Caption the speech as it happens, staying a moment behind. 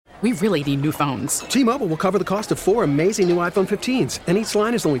We really need new phones. T-Mobile will cover the cost of 4 amazing new iPhone 15s, and each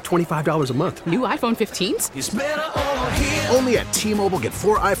line is only $25 a month. New iPhone 15s? It's better over here. Only at T-Mobile, get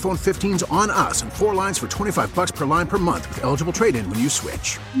 4 iPhone 15s on us and 4 lines for $25 per line per month with eligible trade-in when you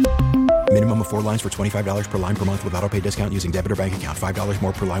switch. Minimum of 4 lines for $25 per line per month with autopay discount using debit or bank account. $5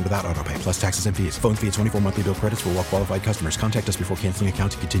 more per line without autopay, plus taxes and fees. Phone fee at 24 monthly bill credits for well-qualified customers. Contact us before canceling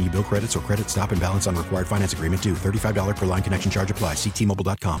account to continue bill credits or credit stop and balance on required finance agreement due. $35 per line connection charge applies. See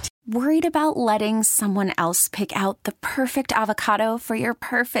T-Mobile.com. Worried about letting someone else pick out the perfect avocado for your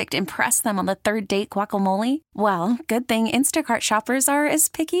perfect impress them on the third date guacamole? Well, good thing Instacart shoppers are as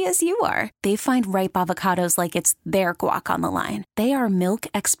picky as you are. They find ripe avocados like it's their guac on the line. They are milk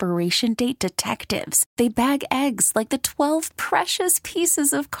expiration date detectives. They bag eggs like the 12 precious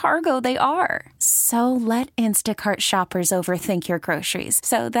pieces of cargo they are. So let Instacart shoppers overthink your groceries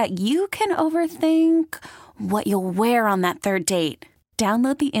so that you can overthink what you'll wear on that third date.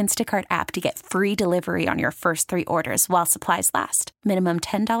 Download the Instacart app to get free delivery on your first 3 orders while supplies last. Minimum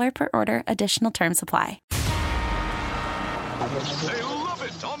 $10 per order. Additional terms apply. They love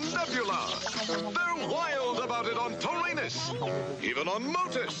it on Nebula. They're wild about it on Taurinus. Even on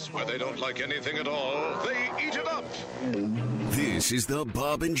Motus, where they don't like anything at all, they eat it up. This is the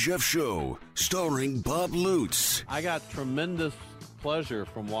Bob and Jeff Show, starring Bob Lutz. I got tremendous pleasure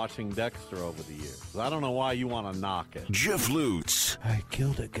from watching Dexter over the years. I don't know why you want to knock it. Jeff Lutz. I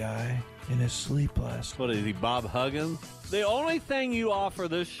killed a guy in his sleep last What is he, Bob Huggins? The only thing you offer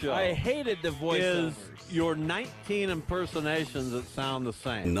this show I hated the voiceovers. is your 19 impersonations that sound the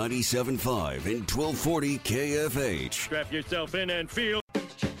same. 97.5 and 1240 KFH. Strap yourself in and feel.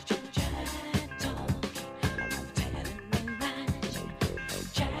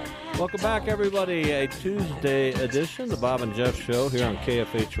 Welcome back, everybody. A Tuesday edition, the Bob and Jeff Show here on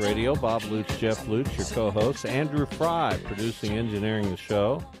KFH Radio. Bob Lutz, Jeff Lutz, your co-host. Andrew Fry, producing, engineering the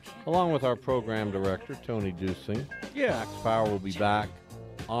show, along with our program director, Tony Dusing. Max Power will be back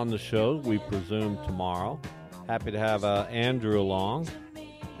on the show, we presume, tomorrow. Happy to have Andrew along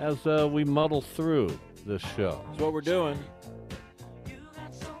as we muddle through this show. That's what we're doing.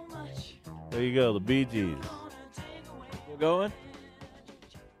 There you go, the Bee Gees. We're going?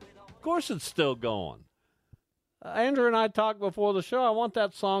 Of course it's still going. Andrew and I talked before the show. I want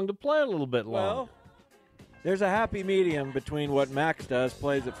that song to play a little bit longer. Well, there's a happy medium between what Max does,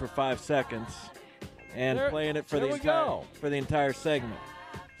 plays it for 5 seconds, and playing it for the entire segment.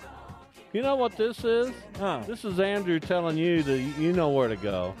 You know what this is? Huh. This is Andrew telling you that you know where to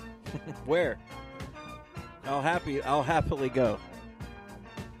go. Where? I'll happily go.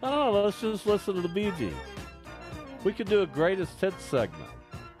 I don't know. Let's just listen to the Bee Gees. We could do a greatest hits segment.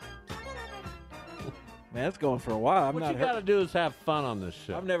 Man, it's going for a while. What you got to do is have fun on this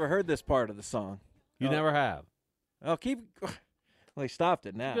show. I've never heard this part of the song. You never have. Well, he stopped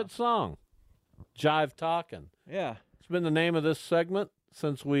it now. Good song. Jive Talking. Yeah. It's been the name of this segment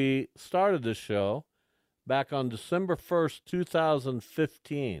since we started this show back on December 1st,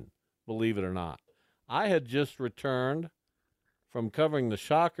 2015, believe it or not. I had just returned from covering the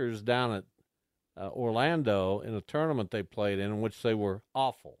Shockers down at Orlando in a tournament they played in which they were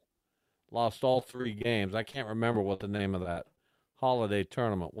awful. Lost all 3 games. I can't remember what the name of that holiday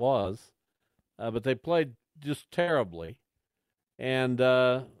tournament was, but they played just terribly and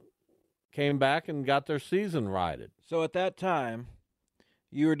came back and got their season righted. So at that time,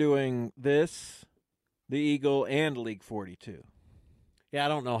 you were doing this, the Eagle, and League 42. Yeah, I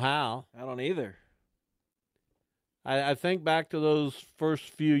don't know how. I don't either. I think back to those first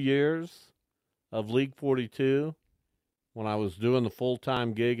few years of League 42 when I was doing the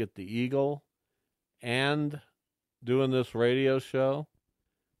full-time gig at the Eagle and doing this radio show.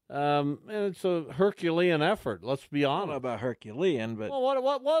 And it's a Herculean effort, let's be honest. I don't know about Herculean, but... Well,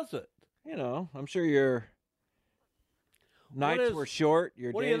 what was it? You know, I'm sure your nights were short,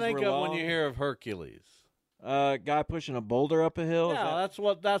 your days were long. What do you think of when you hear of Hercules? Guy pushing a boulder up a hill? Yeah,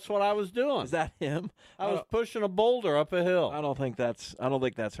 that's what I was doing. Is that him? I was pushing a boulder up a hill. I don't think that's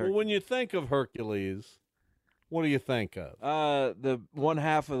Hercules. Well, when you think of Hercules, what do you think of? The one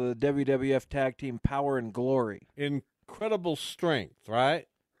half of the WWF Tag Team Power and Glory. Incredible strength, right?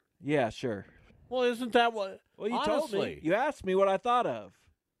 Yeah, sure. Well, isn't that what? Well, you honestly, told me. You asked me what I thought of.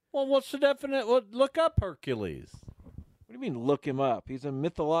 Well, what's the definite? Look up Hercules. What do you mean, look him up? He's a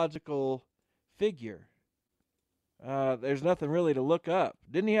mythological figure. There's nothing really to look up.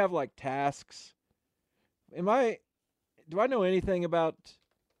 Didn't he have like tasks? Do I know anything about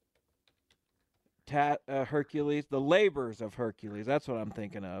Hercules? The labors of Hercules. That's what I'm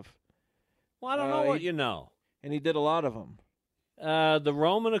thinking of. Well, I don't know what you know. And he did a lot of them. The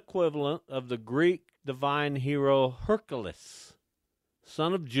Roman equivalent of the Greek divine hero Hercules,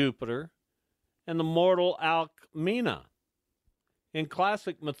 son of Jupiter, and the mortal Alcmena. In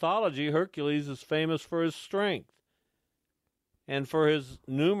classic mythology, Hercules is famous for his strength and for his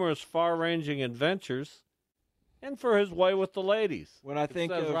numerous far-ranging adventures and for his way with the ladies. When I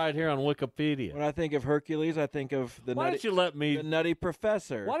think it says of, right here on Wikipedia. When I think of Hercules, I think of the Why don't you let me, the Nutty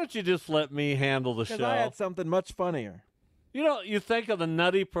Professor. Why don't you just let me handle the show? Because I had something much funnier. You know, you think of the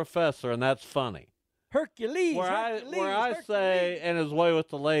Nutty Professor, and that's funny. Hercules, Where I Hercules. say, and his way with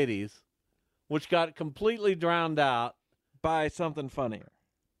the ladies, which got completely drowned out by something funnier.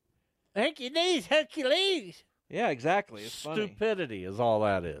 Hercules, Hercules. Yeah, exactly. It's Stupidity is all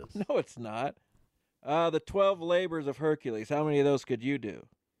that is. No, it's not. The 12 labors of Hercules. How many of those could you do?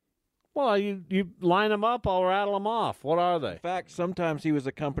 Well, you line them up, I'll rattle them off. What are they? In fact, sometimes he was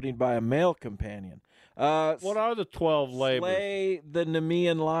accompanied by a male companion. What are the 12 labors? Slay the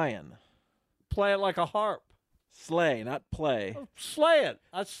Nemean lion. Play it like a harp. Slay, not play. Oh, slay it.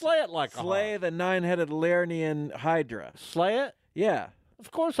 I slay it like a harp. Slay the 9-headed Lernean Hydra. Slay it? Yeah.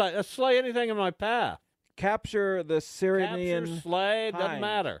 Of course I slay anything in my path. Capture the Cyrenean Capture, slay, doesn't hind.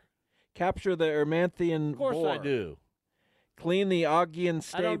 matter. Capture the Ermanthian Of course boar. I do. Clean the Augean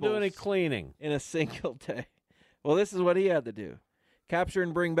stables. I don't do any cleaning. In a single day. Well, this is what he had to do. Capture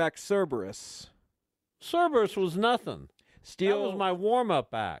and bring back Cerberus. Cerberus was nothing. That was my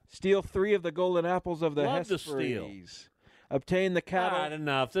warm-up act. Steal 3 of the golden apples of the Love to Hesperides. steal. Obtain the cattle. All right,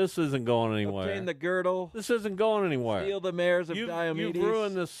 enough. This isn't going anywhere. Obtain the girdle. This isn't going anywhere. Steal the mares of Diomedes. You've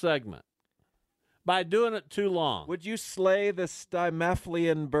ruined this segment by doing it too long. Would you slay the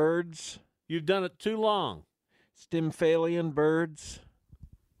Stymaphlian birds? You've done it too long. Stymphalian birds?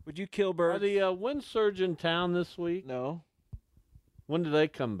 Would you kill birds? Are the wind surge in town this week? No. When do they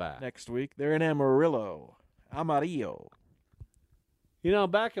come back? Next week. They're in Amarillo. Amarillo. You know,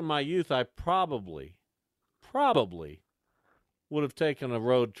 back in my youth, I probably would have taken a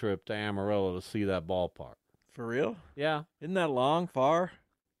road trip to Amarillo to see that ballpark. For real? Yeah. Isn't that long? Far?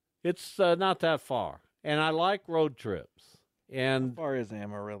 It's not that far. And I like road trips. And how far is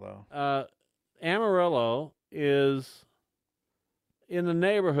Amarillo? Amarillo is in the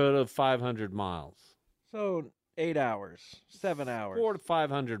neighborhood of 500 miles. So 8 hours, 7 hours. 400 to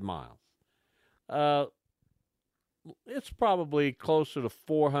 500 miles. It's probably closer to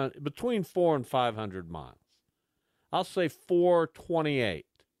 400, between 400 and 500 miles. I'll say 428.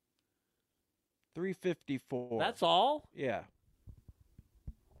 354. That's all? Yeah.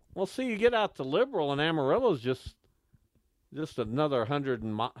 Well, see, you get out to Liberal, and Amarillo's just another 100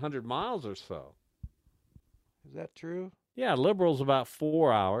 miles or so. Is that true? Yeah, Liberal's about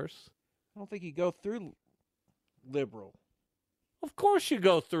 4 hours. I don't think you go through Liberal. Of course you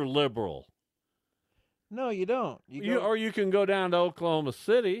go through Liberal. No, you don't. Or you can go down to Oklahoma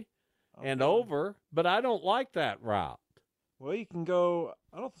City and over, but I don't like that route. Well, you can go.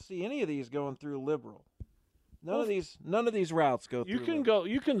 I don't see any of these going through Liberal. None of these routes go through.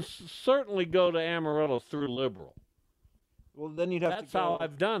 You can certainly go to Amarillo through Liberal. Well, then you'd have to go. That's how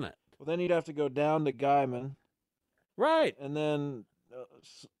I've done it. Well, then you'd have to go down to Guyman. Right. And then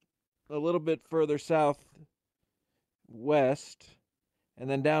a little bit further southwest, and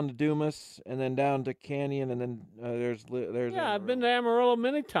then down to Dumas, and then down to Canyon, and then there's. Yeah, Amarillo. I've been to Amarillo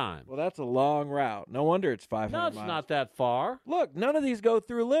many times. Well, that's a long route. No wonder it's 500 miles. No, it's not that far. Look, none of these go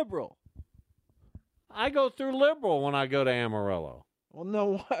through Liberal. I go through Liberal when I go to Amarillo. Well,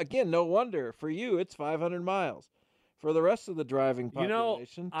 no wonder. For you, it's 500 miles. For the rest of the driving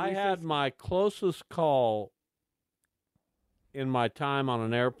population, I had my closest call in my time on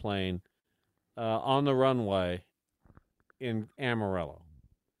an airplane on the runway in Amarillo.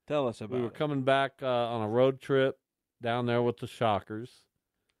 Tell us about it. We were coming back on a road trip down there with the Shockers,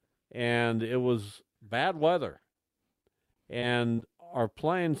 and it was bad weather, and our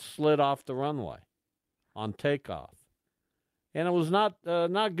plane slid off the runway on takeoff, and it was not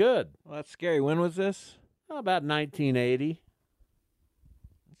good. Well, that's scary. When was this? About 1980.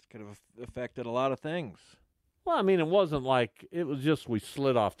 This could have affected a lot of things. Well, I mean, it wasn't like it was just we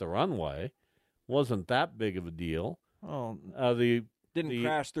slid off the runway. Wasn't that big of a deal. Oh, didn't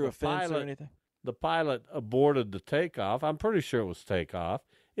crash through a fence or anything? The pilot aborted the takeoff. I'm pretty sure it was takeoff.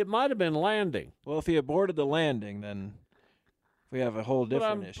 It might have been landing. Well, if he aborted the landing, then we have a whole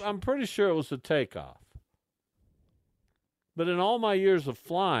different issue. I'm pretty sure it was the takeoff. But in all my years of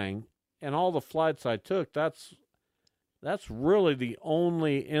flying and all the flights I took, that's really the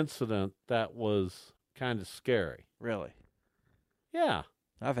only incident that was kind of scary. Really? Yeah.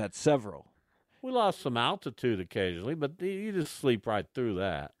 I've had several. We lost some altitude occasionally, but you just sleep right through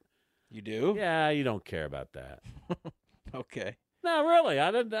that. You do? Yeah, you don't care about that. Okay. No, really.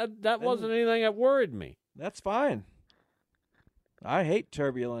 That wasn't anything that worried me. That's fine. I hate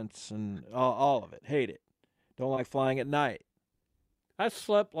turbulence and all of it. Hate it. Don't like flying at night. I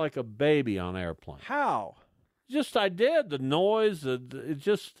slept like a baby on airplanes. How? Just I did. The noise,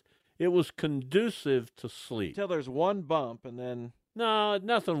 it was conducive to sleep. Until there's one bump and then... No,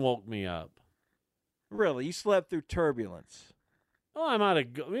 nothing woke me up. Really? You slept through turbulence? Oh, I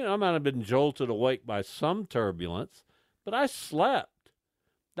might have been jolted awake by some turbulence, but I slept.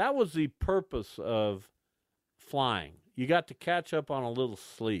 That was the purpose of flying. You got to catch up on a little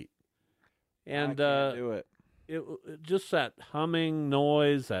sleep. And I can't do it. It just that humming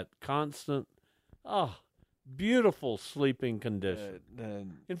noise, that constant, beautiful sleeping condition.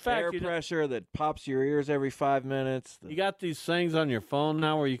 In fact, air pressure that pops your ears every 5 minutes. You got these things on your phone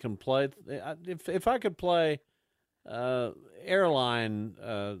now where you can play. If I could play airline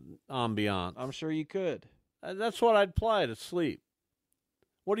ambiance, I'm sure you could. That's what I'd play to sleep.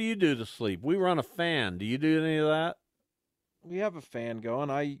 What do you do to sleep? We run a fan. Do you do any of that? We have a fan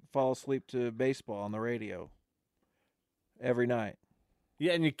going. I fall asleep to baseball on the radio every night.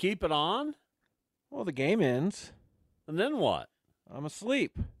 Yeah, and you keep it on? Well, the game ends. And then what? I'm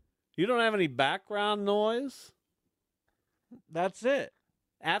asleep. You don't have any background noise? That's it.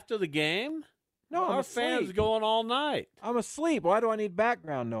 After the game? No, our fan's going all night. I'm asleep. Why do I need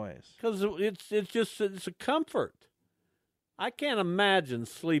background noise? Because it's a comfort. I can't imagine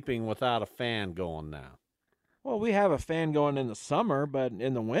sleeping without a fan going now. Well, we have a fan going in the summer, but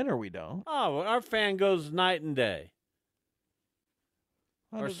in the winter we don't. Oh, our fan goes night and day.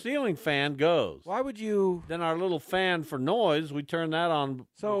 Our ceiling fan goes. Why would you? Then our little fan for noise, we turn that on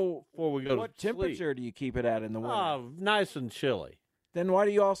before we go to sleep. What temperature do you keep it at in the winter? Oh, nice and chilly. Then why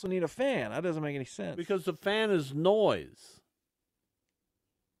do you also need a fan? That doesn't make any sense. Because the fan is noise.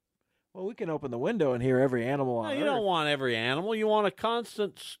 Well, we can open the window and hear every animal on Earth. You don't want every animal. You want a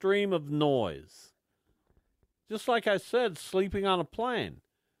constant stream of noise. Just like I said, sleeping on a plane.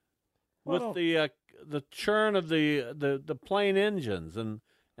 With the churn of the plane engines and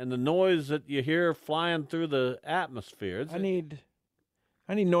the noise that you hear flying through the atmosphere. I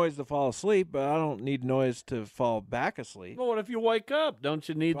need noise to fall asleep, but I don't need noise to fall back asleep. Well, what if you wake up? Don't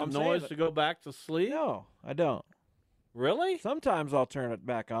you need the noise to go back to sleep? No, I don't. Really? Sometimes I'll turn it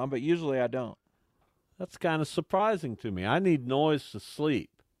back on, but usually I don't. That's kind of surprising to me. I need noise to sleep.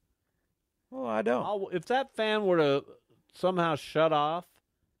 Well, I don't. If that fan were to somehow shut off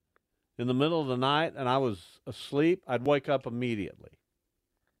in the middle of the night and I was asleep, I'd wake up immediately.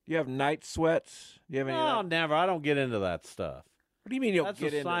 Do you have night sweats? Do you have any? No, never. I don't get into that stuff. What do you mean you don't That's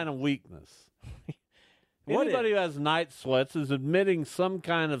get into? That's a sign of weakness. What Anybody who has night sweats is admitting some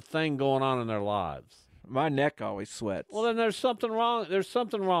kind of thing going on in their lives. My neck always sweats. Well, then there's something wrong. There's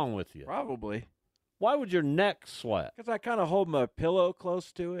something wrong with you. Probably. Why would your neck sweat? Because I kind of hold my pillow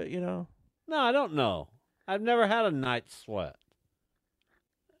close to it, you know. No, I don't know. I've never had a night sweat.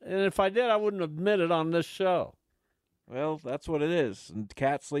 And if I did, I wouldn't admit it on this show. Well, that's what it is. And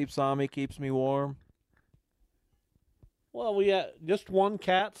cat sleeps on me, keeps me warm. Well, just one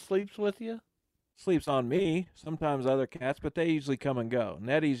cat sleeps with you? Sleeps on me. Sometimes other cats, but they usually come and go.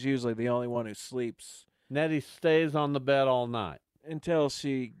 Nettie's usually the only one who sleeps. Nettie stays on the bed all night. Until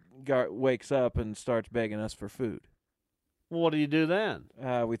she wakes up and starts begging us for food. Well, what do you do then?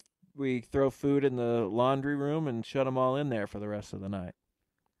 We throw food in the laundry room and shut them all in there for the rest of the night.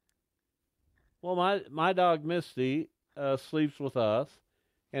 Well, my dog Misty sleeps with us,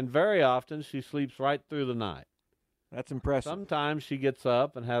 and very often she sleeps right through the night. That's impressive. Sometimes she gets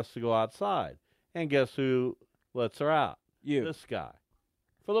up and has to go outside. And guess who lets her out? You. This guy.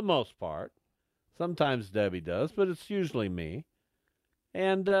 For the most part. Sometimes Debbie does, but it's usually me.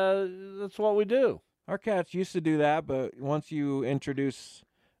 And that's what we do. Our cats used to do that, but once you introduce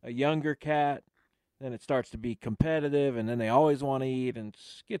a younger cat, then it starts to be competitive, and then they always want to eat, and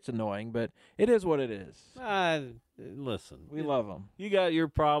it gets annoying, but it is what it is. Listen. We love them. You got your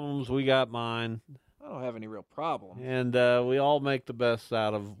problems, we got mine. I don't have any real problems. And we all make the best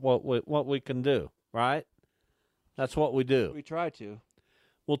out of what we can do, right? That's what we do. We try to.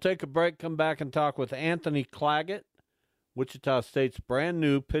 We'll take a break, come back and talk with Anthony Claggett, Wichita State's brand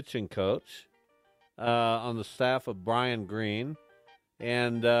new pitching coach, on the staff of Brian Green.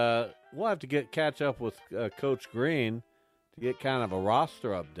 And we'll have to catch up with Coach Green to get kind of a roster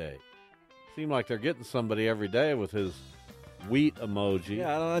update. Seems like they're getting somebody every day with his wheat emoji.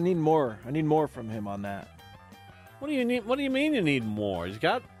 Yeah, I need more. I need more from him on that. What do you need? What do you mean you need more? He's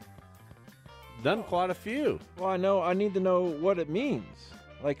done quite a few. Well, I need to know what it means.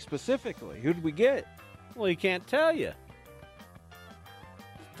 Like specifically, who did we get? Well, he can't tell you.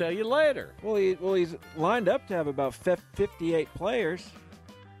 Tell you later. Well, he's lined up to have about 58 players.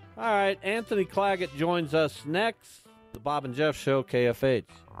 All right, Anthony Claggett joins us next. The Bob and Jeff Show, KFH.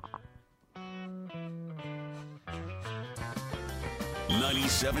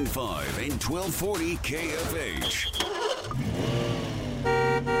 97.5 and 1240 KFH.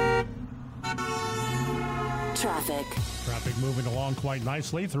 Traffic moving along quite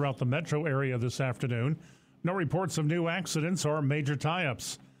nicely throughout the metro area this afternoon. No reports of new accidents or major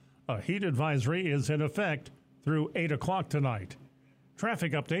tie-ups. A heat advisory is in effect through 8 o'clock tonight.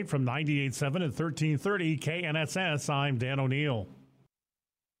 Traffic update from 98.7 and 1330 KNSS. I'm Dan O'Neill.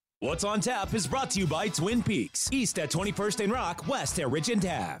 What's on Tap is brought to you by Twin Peaks, east at 21st and Rock, west at Ridge and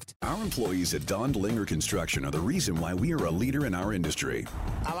Taft. Our employees at Don Delinger Construction are the reason why we are a leader in our industry.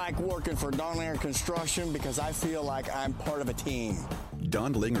 I like working for Don Delinger Construction because I feel like I'm part of a team.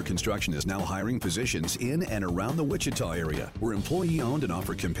 Don Delinger Construction is now hiring positions in and around the Wichita area. We're employee-owned and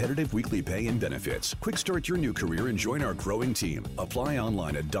offer competitive weekly pay and benefits. Quick start your new career and join our growing team. Apply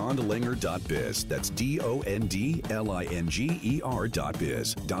online at dondelinger.biz. That's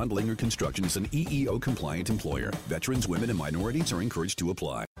DONDLINGER.biz. Don Delinger Construction is an EEO-compliant employer. Veterans, women, and minorities are encouraged to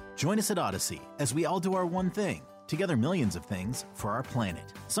apply. Join us at Odyssey as we all do our one thing. Together, millions of things for our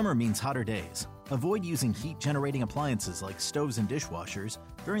planet. Summer means hotter days. Avoid using heat-generating appliances like stoves and dishwashers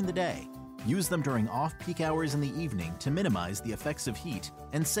during the day. Use them during off-peak hours in the evening to minimize the effects of heat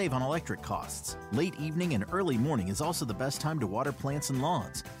and save on electric costs. Late evening and early morning is also the best time to water plants and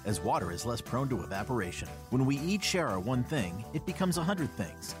lawns, as water is less prone to evaporation. When we each share our one thing, it becomes 100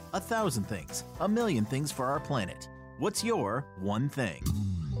 things, 1,000 things, 1,000,000 things for our planet. What's your one thing?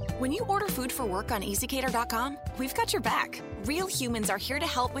 When you order food for work on EasyCater.com, we've got your back. Real humans are here to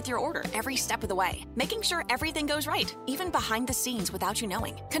help with your order every step of the way, making sure everything goes right, even behind the scenes without you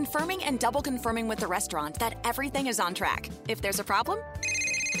knowing. Confirming and double confirming with the restaurant that everything is on track. If there's a problem,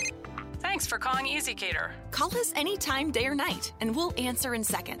 thanks for calling EasyCater. Call us anytime, day or night, and we'll answer in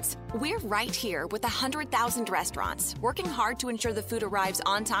seconds. We're right here with 100,000 restaurants, working hard to ensure the food arrives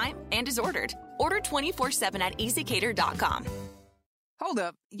on time and is ordered. Order 24/7 at EasyCater.com. Hold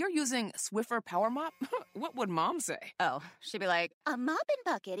up, you're using Swiffer Power Mop? What would Mom say? Oh, she'd be like, a mop and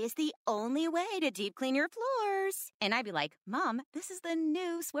bucket is the only way to deep clean your floors. And I'd be like, Mom, this is the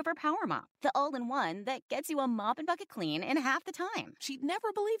new Swiffer Power Mop, the all-in-one that gets you a mop and bucket clean in half the time. She'd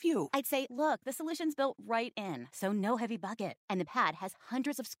never believe you. I'd say, look, the solution's built right in, so no heavy bucket. And the pad has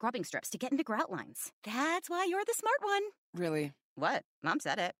hundreds of scrubbing strips to get into grout lines. That's why you're the smart one. Really? What? Mom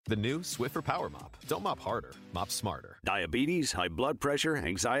said it. The new Swiffer Power Mop. Don't mop harder, mop smarter. Diabetes, high blood pressure,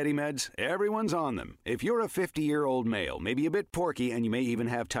 anxiety meds, everyone's on them. If you're a 50-year-old male, maybe a bit porky, and you may even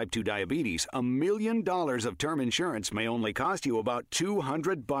have type 2 diabetes, $1 million of term insurance may only cost you about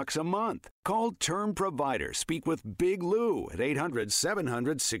 $200 a month. Call Term Provider. Speak with Big Lou at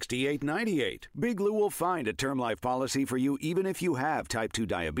 800-700-6898. Big Lou will find a term life policy for you even if you have type 2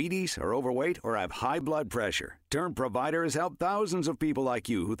 diabetes, are overweight, or have high blood pressure. Term Provider has helped thousands of people like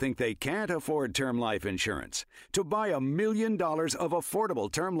you who think they can't afford term life insurance. To buy $1 million of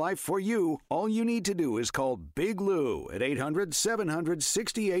affordable term life for you, all you need to do is call Big Lou at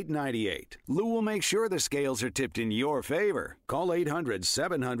 800-700-6898. Lou will make sure the scales are tipped in your favor. Call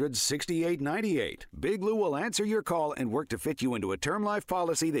 800-700-6898. Big Lou will answer your call and work to fit you into a term life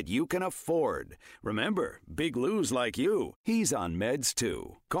policy that you can afford. Remember, Big Lou's like you. He's on meds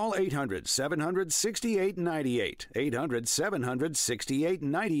too. Call 800-700-6898.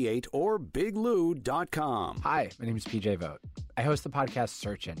 800-700-6898 or biglou.com. Hi, my name is PJ Vogt. I host the podcast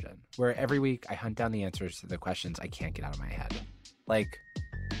Search Engine, where every week I hunt down the answers to the questions I can't get out of my head. Like,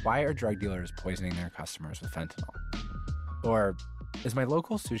 why are drug dealers poisoning their customers with fentanyl? Or, is my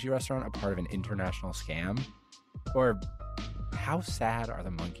local sushi restaurant a part of an international scam? Or, how sad are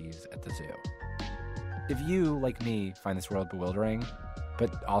the monkeys at the zoo? If you, like me, find this world bewildering,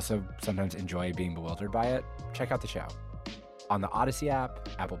 but also sometimes enjoy being bewildered by it, check out the show on the Odyssey app,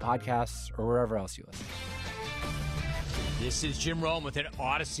 Apple Podcasts, or wherever else you listen. This is Jim Rome with an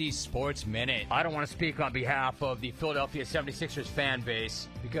Odyssey Sports Minute. I don't want to speak on behalf of the Philadelphia 76ers fan base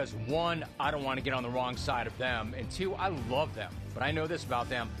because, one, I don't want to get on the wrong side of them, and two, I love them. But I know this about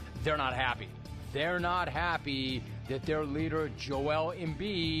them. They're not happy. They're not happy that their leader, Joel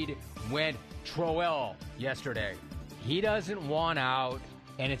Embiid, went Troel yesterday. He doesn't want out,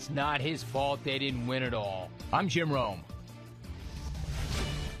 and it's not his fault they didn't win it all. I'm Jim Rome.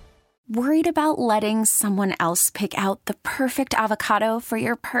 Worried about letting someone else pick out the perfect avocado for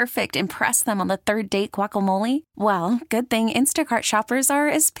your perfect impress them on the third date guacamole? Well, good thing Instacart shoppers are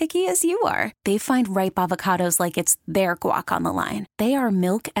as picky as you are. They find ripe avocados like it's their guac on the line. They are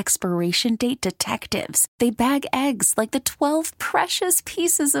milk expiration date detectives. They bag eggs like the 12 precious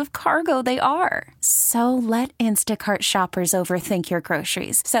pieces of cargo they are. So let Instacart shoppers overthink your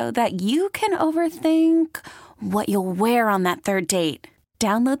groceries so that you can overthink what you'll wear on that third date.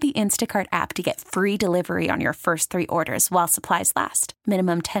 Download the Instacart app to get free delivery on your first 3 orders while supplies last.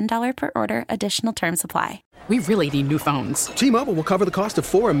 Minimum $10 per order. Additional terms apply. We really need new phones. T-Mobile will cover the cost of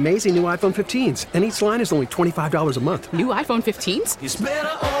 4 amazing new iPhone 15s, and each line is only $25 a month. New iPhone 15s? It's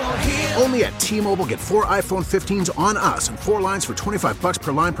better over here. Only at T-Mobile, get 4 iPhone 15s on us and 4 lines for $25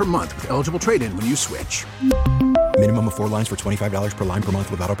 per line per month with eligible trade-in when you switch. Minimum of 4 lines for $25 per line per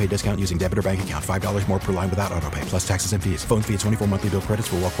month with auto pay discount using debit or bank account. $5 more per line without auto pay, plus taxes and fees. Phone fee at 24 monthly bill credits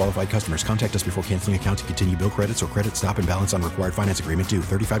for well-qualified customers. Contact us before canceling account to continue bill credits or credit stop and balance on required finance agreement due.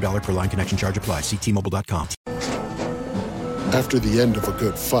 $35 per line connection charge applies. See T-Mobile.com. After the end of a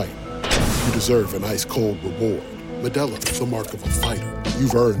good fight, you deserve an ice-cold reward. Modelo is the mark of a fighter.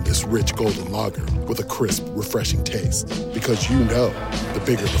 You've earned this rich golden lager with a crisp, refreshing taste. Because you know, the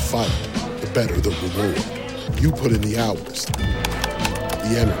bigger the fight, the better the reward. You put in the hours,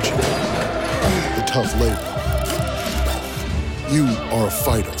 the energy, the tough labor. You are a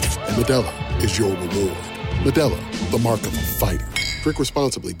fighter, and Modelo is your reward. Modelo, the mark of a fighter. Drink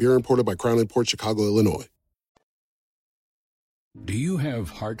responsibly. Beer imported by Crown Imports, Chicago, Illinois. Do you have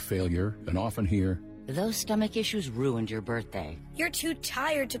heart failure and often hear, "Those stomach issues ruined your birthday"? "You're too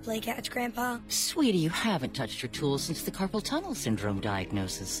tired to play catch, Grandpa." Sweetie, you haven't touched your tools since the carpal tunnel syndrome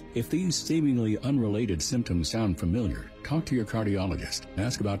diagnosis. If these seemingly unrelated symptoms sound familiar, talk to your cardiologist.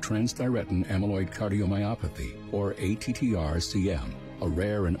 Ask about transthyretin amyloid cardiomyopathy, or ATTR-CM, a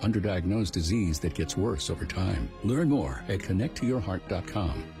rare and underdiagnosed disease that gets worse over time. Learn more at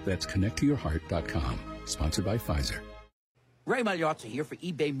connecttoyourheart.com. That's connecttoyourheart.com. Sponsored by Pfizer. Ray Magliozzi here for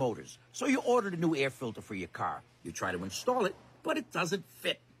eBay Motors. So you ordered a new air filter for your car. You try to install it, but it doesn't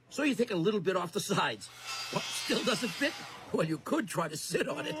fit. So you take a little bit off the sides. What, still doesn't fit? Well, you could try to sit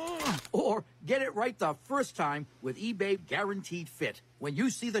on it. Or get it right the first time with eBay Guaranteed Fit. When you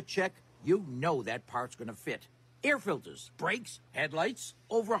see the check, you know that part's going to fit. Air filters, brakes, headlights,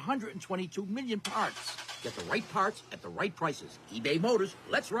 over 122 million parts. Get the right parts at the right prices. eBay Motors,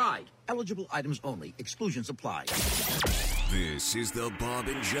 let's ride. Eligible items only. Exclusions apply. This is the Bob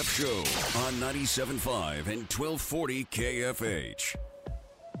and Jeff Show on 97.5 and 1240 KFH.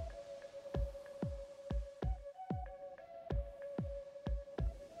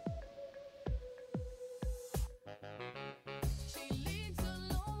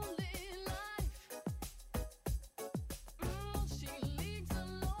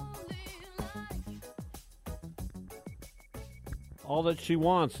 All That She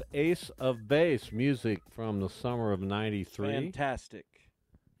Wants, Ace of Base, music from the summer of '93. Fantastic.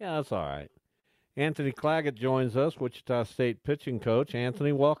 Yeah, that's all right. Anthony Claggett joins us, Wichita State pitching coach.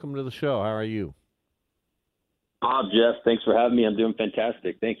 Anthony, welcome to the show. How are you? Bob, Jeff, thanks for having me. I'm doing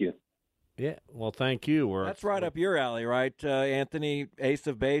fantastic. Thank you. Yeah, well, thank you. That's right up your alley, right, Anthony? Ace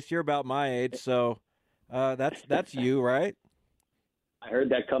of Base. You're about my age, so that's you, right? I heard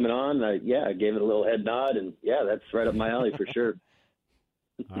that coming on. I gave it a little head nod, and yeah, that's right up my alley for sure.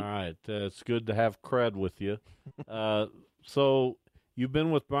 All right, it's good to have cred with you. So you've been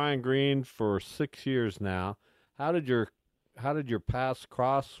with Brian Green for 6 years now. How did your paths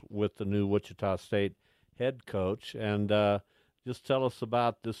cross with the new Wichita State head coach? And just tell us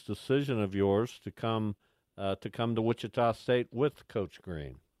about this decision of yours to come to Wichita State with Coach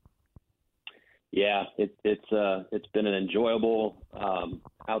Green. Yeah, it's been an enjoyable,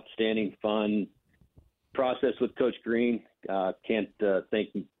 outstanding, fun process with Coach Green. Can't thank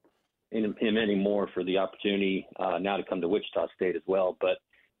him anymore for the opportunity now to come to Wichita State as well. But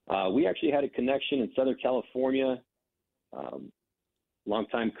we actually had a connection in Southern California.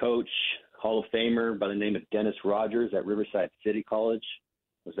 Longtime coach, Hall of Famer by the name of Dennis Rogers at Riverside City College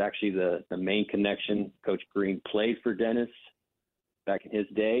was actually the main connection. Coach Green played for Dennis back in his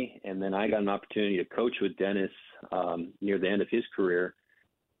day, and then I got an opportunity to coach with Dennis near the end of his career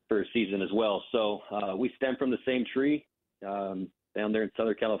for a season as well. So we stem from the same tree down there in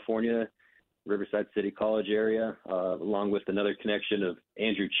Southern California, Riverside City College area, along with another connection of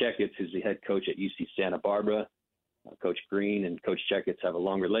Andrew Checketts, who's the head coach at UC Santa Barbara. Coach Green and Coach Checketts have a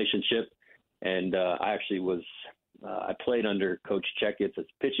long relationship, and I actually I played under Coach Checketts as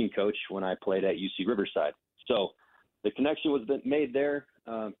pitching coach when I played at UC Riverside. So the connection was made there.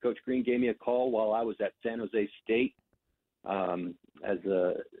 Coach Green gave me a call while I was at San Jose State as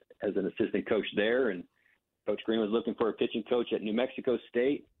an assistant coach there, and Coach Green was looking for a pitching coach at New Mexico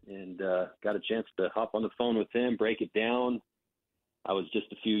State, and got a chance to hop on the phone with him, break it down. I was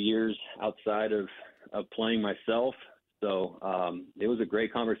just a few years outside of playing myself, so it was a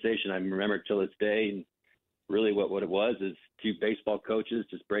great conversation. I remember it till this day, and really what it was is two baseball coaches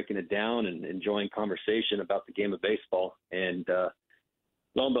just breaking it down and enjoying conversation about the game of baseball. And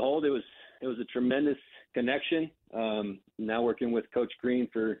lo and behold, it it was a tremendous connection. Now working with Coach Green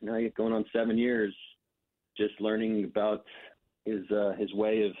for now going on 7 years, just learning about his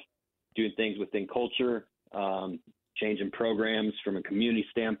way of doing things within culture, changing programs from a community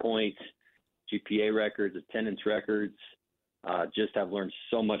standpoint, GPA records, attendance records. Just have learned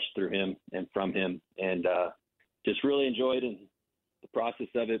so much through him and from him, and just really enjoyed the process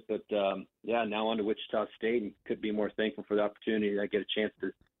of it. But now on to Wichita State, and could be more thankful for the opportunity that I get a chance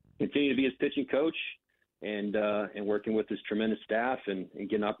to continue to be his pitching coach and working with this tremendous staff and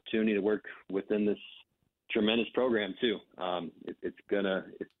get an opportunity to work within this tremendous program too.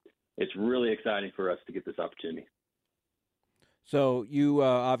 It's really exciting for us to get this opportunity. So you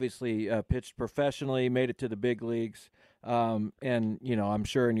obviously pitched professionally, made it to the big leagues, and I'm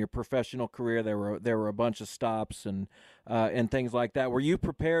sure in your professional career there were a bunch of stops and things like that. Were you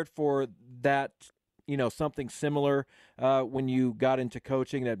prepared for that? Something similar when you got into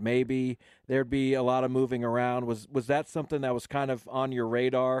coaching, that maybe there'd be a lot of moving around. Was that something that was kind of on your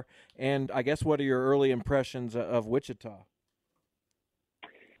radar? And I guess, what are your early impressions of Wichita?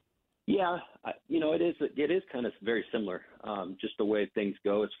 Yeah, it is kind of very similar, just the way things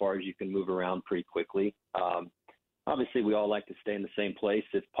go as far as you can move around pretty quickly. Obviously, we all like to stay in the same place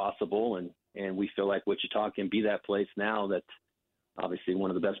if possible, and we feel like Wichita can be that place now. That's obviously one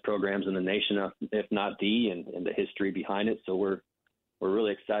of the best programs in the nation, if not the, and the history behind it. So we're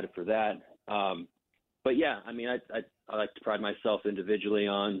really excited for that. But yeah, I mean, I like to pride myself individually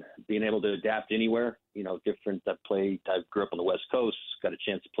on being able to adapt anywhere. I grew up on the West Coast, got a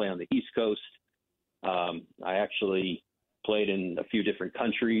chance to play on the East Coast. I actually played in a few different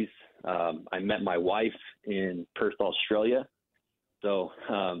countries. I met my wife in Perth, Australia. So,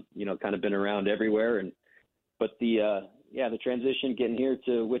 kind of been around everywhere. But the transition getting here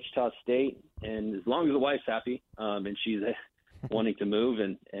to Wichita State, and as long as the wife's happy and she's wanting to move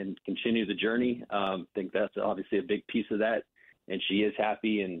and continue the journey, I think that's obviously a big piece of that. And she is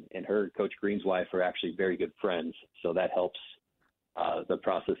happy, and her, Coach Green's wife, are actually very good friends. So that helps the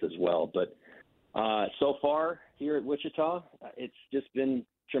process as well. But so far here at Wichita, it's just been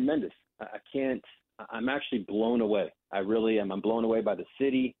tremendous. I'm actually blown away. I really am. I'm blown away by the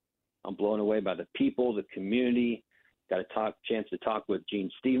city. I'm blown away by the people, the community. Got a chance to talk with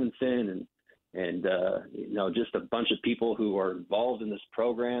Gene Stevenson and just a bunch of people who are involved in this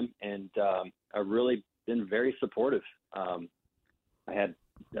program, and have really been very supportive. I had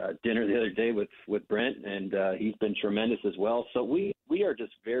dinner the other day with Brent, and he's been tremendous as well. So we are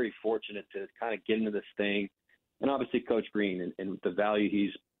just very fortunate to kind of get into this thing, and obviously Coach Green and the value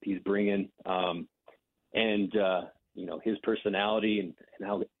he's bringing, his personality and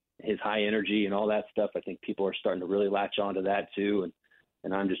how his high energy and all that stuff. I think people are starting to really latch onto that too,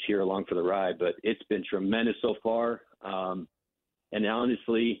 and I'm just here along for the ride. But it's been tremendous so far, and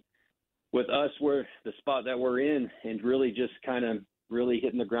honestly, with us, we're the spot that we're in, and really just kind of really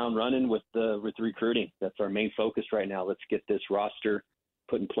hitting the ground running with the recruiting. That's our main focus right now. Let's get this roster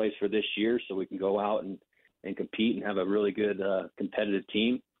put in place for this year so we can go out and compete and have a really good competitive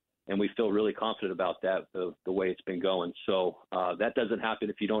team. And we feel really confident about that, the way it's been going. So that doesn't happen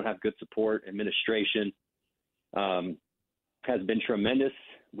if you don't have good support. Administration has been tremendous.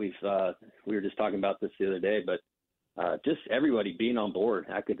 We were just talking about this the other day, but just everybody being on board,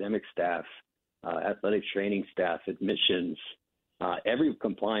 academic staff, athletic training staff, admissions, every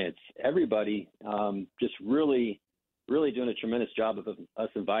compliance, everybody just really, really doing a tremendous job of us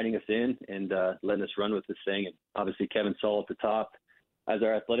inviting us in and letting us run with this thing. And obviously Kevin Saul at the top as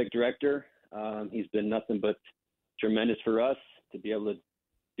our athletic director. He's been nothing but tremendous for us to be able to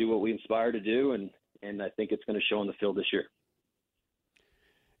do what we aspire to do, and I think it's going to show on the field this year.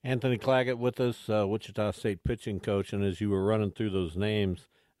 Anthony Claggett with us, Wichita State pitching coach, and as you were running through those names,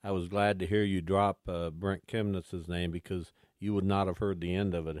 I was glad to hear you drop Brent Kimnitz's name, because you would not have heard the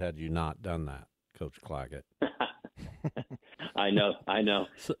end of it had you not done that, Coach Claggett. I know.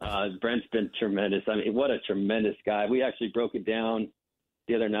 Brent's been tremendous. I mean, what a tremendous guy. We actually broke it down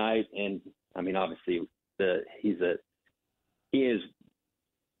the other night, and I mean, obviously, he is.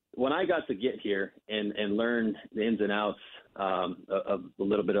 When I got to get here and learn the ins and outs of a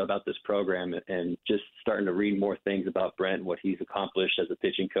little bit about this program, and just starting to read more things about Brent and what he's accomplished as a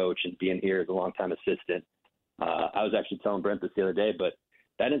pitching coach and being here as a longtime assistant, I was actually telling Brent this the other day, but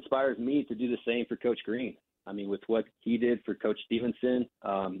that inspires me to do the same for Coach Green. I mean, with what he did for Coach Stevenson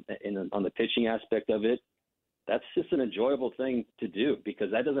on the pitching aspect of it, that's just an enjoyable thing to do,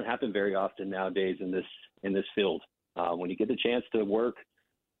 because that doesn't happen very often nowadays in this field. When you get the chance to work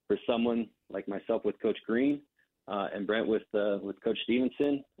for someone like myself with Coach Green and Brent with Coach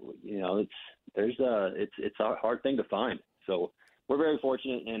Stevenson, it's a hard thing to find. So we're very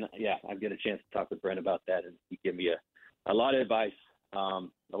fortunate, and yeah, I get a chance to talk with Brent about that, and he gave me a lot of advice, a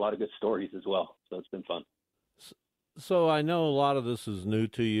lot of good stories as well. So it's been fun. So I know a lot of this is new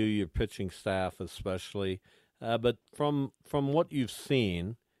to you, your pitching staff especially, but from what you've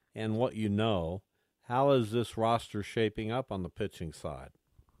seen and what you know, how is this roster shaping up on the pitching side?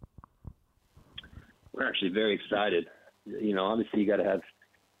 We're actually very excited. Obviously you got to have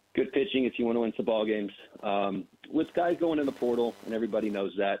good pitching if you want to win some ball games. With guys going in the portal, and everybody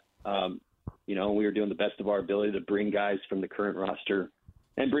knows that, we were doing the best of our ability to bring guys from the current roster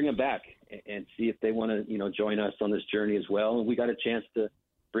and bring them back and see if they want to, join us on this journey as well. And we got a chance to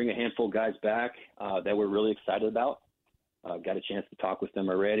bring a handful of guys back that we're really excited about. Got a chance to talk with them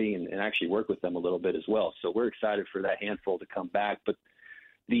already and actually work with them a little bit as well. So we're excited for that handful to come back. But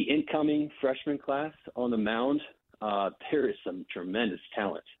the incoming freshman class on the mound, there is some tremendous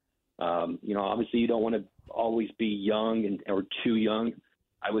talent. Obviously you don't want to always be young or too young,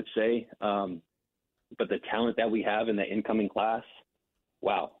 I would say. But the talent that we have in the incoming class,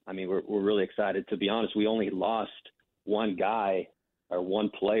 wow. I mean, we're really excited. To be honest, we only lost one guy or one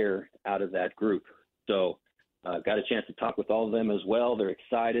player out of that group. So got a chance to talk with all of them as well. They're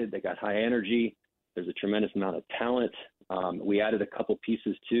excited. They got high energy. There's a tremendous amount of talent. We added a couple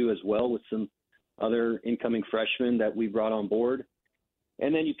pieces too as well with some other incoming freshmen that we brought on board.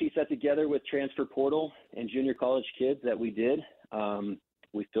 And then you piece that together with transfer portal and junior college kids that we did.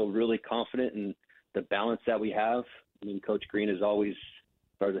 We feel really confident in the balance that we have. I mean, Coach Green is always,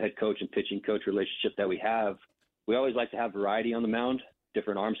 as far as the head coach and pitching coach relationship that we have, we always like to have variety on the mound,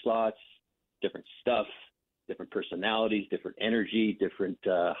 different arm slots, different stuff, different personalities, different energy, different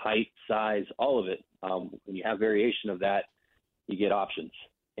height, size, all of it. When you have variation of that, you get options.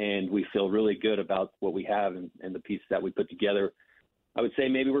 And we feel really good about what we have and the pieces that we put together. I would say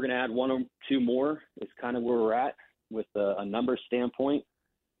maybe we're going to add one or two more. It's kind of where we're at with a number standpoint.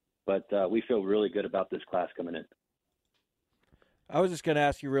 But we feel really good about this class coming in. I was just going to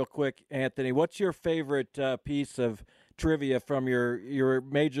ask you real quick, Anthony, what's your favorite piece of trivia from your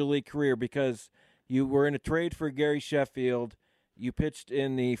major league career? Because you were in a trade for Gary Sheffield. You pitched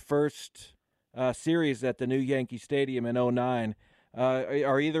in the first series at the new Yankee Stadium in 2009.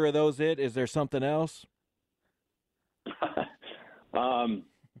 Are either of those it? Is there something else?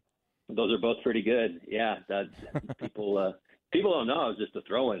 Those are both pretty good. Yeah, that people don't know. It was just a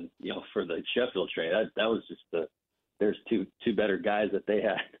throw-in, for the Sheffield trade. That was just there's two better guys that they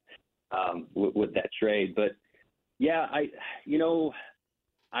had with that trade. But yeah,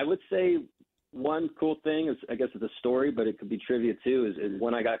 I would say one cool thing is, I guess it's a story, but it could be trivia too, is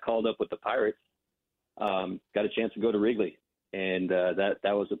when I got called up with the Pirates, got a chance to go to Wrigley. And that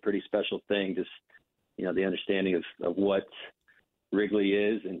was a pretty special thing, just, the understanding of what Wrigley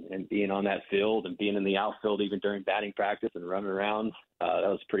is and being on that field and being in the outfield even during batting practice and running around. That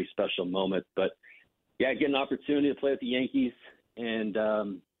was a pretty special moment. But, yeah, get an opportunity to play with the Yankees. And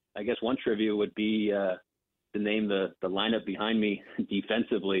I guess one trivia would be to name the lineup behind me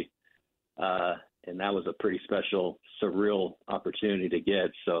defensively. And that was a pretty special, surreal opportunity to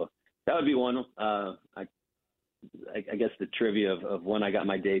get. So that would be one. I guess the trivia of when I got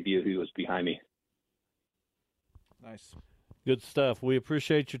my debut, who was behind me. Nice. Good stuff. We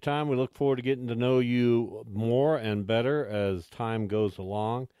appreciate your time. We look forward to getting to know you more and better as time goes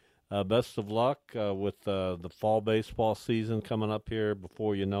along. Best of luck with the fall baseball season coming up here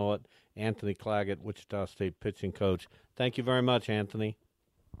before you know it. Anthony Claggett, Wichita State pitching coach. Thank you very much, Anthony.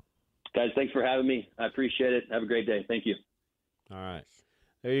 Guys, thanks for having me. I appreciate it. Have a great day. Thank you. All right.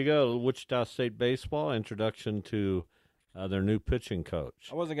 There you go, Wichita State baseball, introduction to their new pitching coach.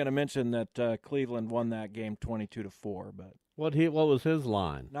 I wasn't going to mention that Cleveland won that game 22-4, but what was his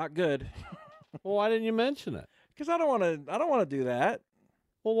line? Not good. Well, why didn't you mention it? Because I don't want to do that.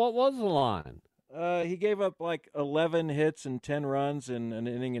 Well, what was the line? He gave up like 11 hits and 10 runs in an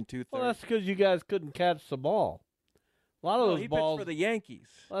inning and 2/3. Well, that's because you guys couldn't catch the ball. A lot of those he balls pitched for the Yankees.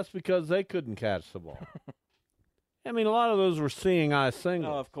 Well, that's because they couldn't catch the ball. I mean, a lot of those were seeing eye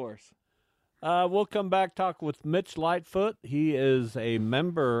singles. Oh, of course. We'll come back, talk with Mitch Lightfoot. He is a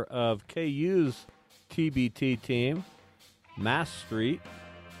member of KU's TBT team, Mass Street.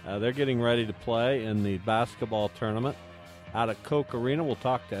 They're getting ready to play in the basketball tournament out at Koch Arena. We'll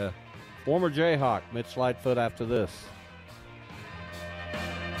talk to former Jayhawk Mitch Lightfoot after this.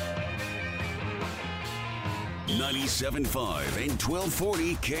 97.5 and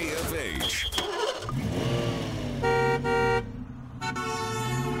 1240 KFH.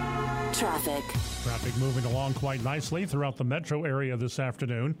 Traffic moving along quite nicely throughout the metro area this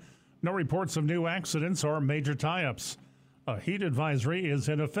afternoon. No reports of new accidents or major tie-ups. A heat advisory is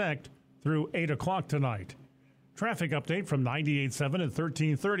in effect through 8 o'clock tonight. Traffic update from 98.7 and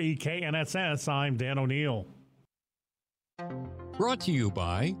 1330 KNSS. I'm Dan O'Neill. Brought to you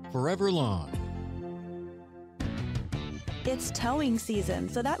by Forever Lawn. It's towing season,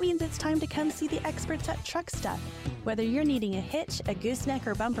 so that means it's time to come see the experts at Truck Stuff. Whether you're needing a hitch, a gooseneck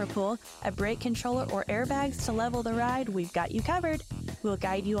or bumper pull, a brake controller, or airbags to level the ride, we've got you covered. We'll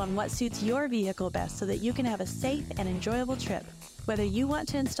guide you on what suits your vehicle best so that you can have a safe and enjoyable trip. Whether you want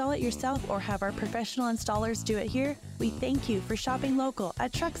to install it yourself or have our professional installers do it here, we thank you for shopping local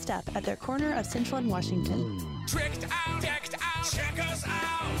at Truck Stop at their corner of Central and Washington. Tricked out, decked out, check us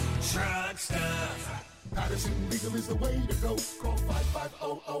out. Truck Stuff. Patterson Legal is the way to go. Call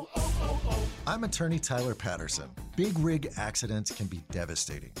 550-0000. I'm attorney Tyler Patterson. Big rig accidents can be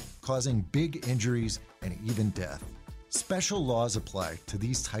devastating, causing big injuries and even death. Special laws apply to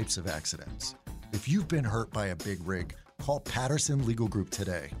these types of accidents. If you've been hurt by a big rig, call Patterson Legal Group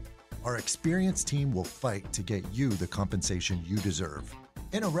today. Our experienced team will fight to get you the compensation you deserve.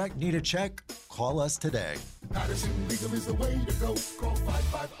 In a wreck, need a check? Call us today. Patterson Legal is the way to go. Call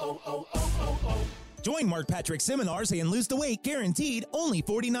 550-0000. Join Mark Patrick Seminars and lose the weight guaranteed, only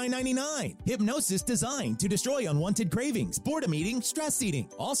 $49.99. Hypnosis designed to destroy unwanted cravings, boredom eating, stress eating.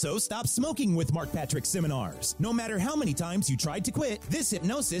 Also, stop smoking with Mark Patrick Seminars. No matter how many times you tried to quit, this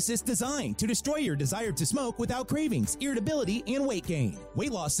hypnosis is designed to destroy your desire to smoke without cravings, irritability, and weight gain.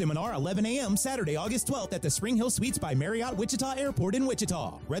 Weight Loss Seminar, 11 a.m. Saturday, August 12th at the Spring Hill Suites by Marriott Wichita Airport in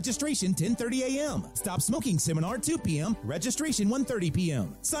Wichita. Registration 10:30 a.m. Stop Smoking Seminar 2 p.m. Registration 1:30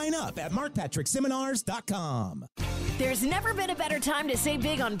 p.m. Sign up at markpatrickseminars.com. There's never been a better time to save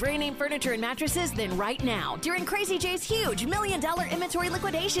big on brand name furniture and mattresses than right now during Crazy J's huge $1 million inventory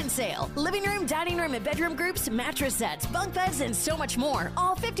liquidation sale. Living room, dining room, and bedroom groups, mattress sets, bunk beds, and so much more.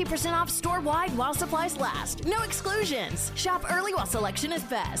 All 50% off store-wide while supplies last. No exclusions. Shop early while selection is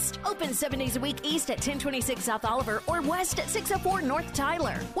best. Open 7 days a week east at 1026 South Oliver or west at 604 North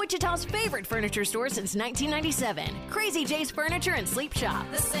Tyler. Wichita's favorite furniture store since 1997. Crazy J's Furniture and Sleep Shop.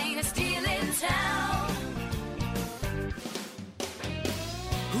 The sanest deal in town.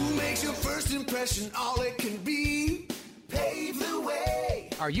 Who makes your first impression all it can be? Pave the way.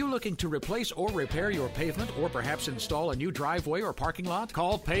 Are you looking to replace or repair your pavement or perhaps install a new driveway or parking lot?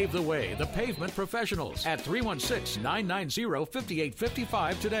 Call Pave the Way, the pavement professionals, at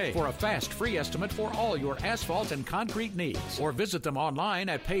 316-990-5855 today for a fast, free estimate for all your asphalt and concrete needs. Or visit them online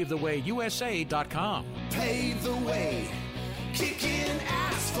at pavethewayusa.com. Pave the way. Kicking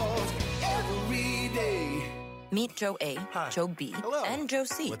asphalt every day. Meet Joe A, Hi. Joe B, Hello. And Joe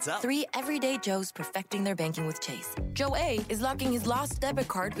C. What's up? 3 everyday Joes perfecting their banking with Chase. Joe A is locking his lost debit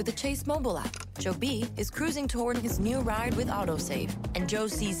card with the Chase mobile app. Joe B is cruising toward his new ride with AutoSave. And Joe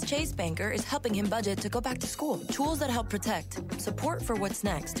C's Chase banker is helping him budget to go back to school. Tools that help protect. Support for what's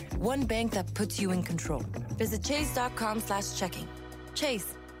next. One bank that puts you in control. Visit chase.com/checking.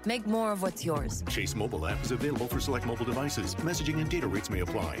 Chase. Make more of what's yours. Chase mobile app is available for select mobile devices. Messaging and data rates may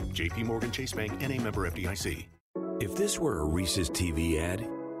apply. JP Morgan Chase Bank, N.A. member FDIC. If this were a Reese's TV ad,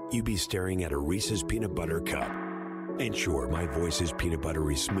 you'd be staring at a Reese's peanut butter cup. And sure, my voice is peanut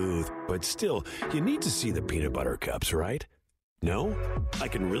buttery smooth, but still, you need to see the peanut butter cups, right? No? I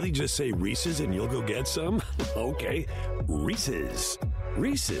can really just say Reese's and you'll go get some? Okay. Reese's.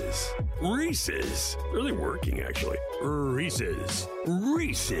 Reese's. Reese's. Really working, actually. Reese's.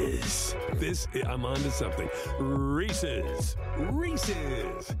 Reese's. I'm on to something. Reese's.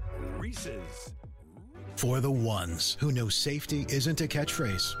 Reese's. Reese's. For the ones who know safety isn't a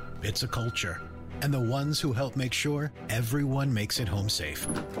catchphrase, it's a culture. And the ones who help make sure everyone makes it home safe.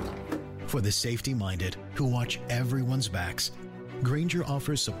 For the safety-minded who watch everyone's backs, Grainger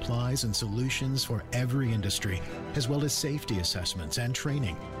offers supplies and solutions for every industry, as well as safety assessments and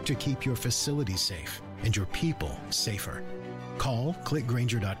training to keep your facilities safe and your people safer. Call, click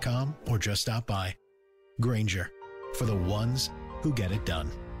Grainger.com, or just stop by. Grainger, for the ones who get it done.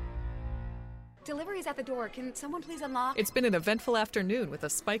 Delivery's at the door. Can someone please unlock? It's been an eventful afternoon with a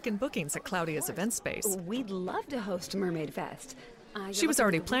spike in bookings at Claudia's event space. We'd love to host Mermaid Fest. She was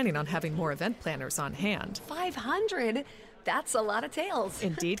already planning on having more event planners on hand. 500? That's a lot of tails.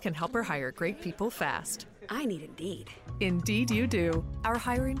 Indeed can help her hire great people fast. I need Indeed. Indeed you do. Our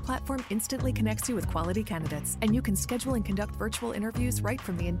hiring platform instantly connects you with quality candidates, and you can schedule and conduct virtual interviews right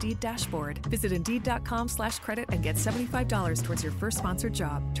from the Indeed dashboard. Visit Indeed.com/credit and get $75 towards your first sponsored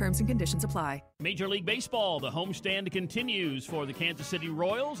job. Terms and conditions apply. Major League Baseball, the homestand continues for the Kansas City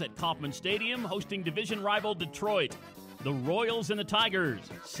Royals at Kauffman Stadium, hosting division rival Detroit. The Royals and the Tigers,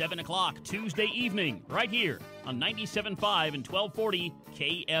 7 o'clock Tuesday evening, right here on 97.5 and 1240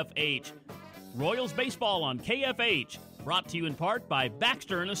 KFH. Royals Baseball on KFH, brought to you in part by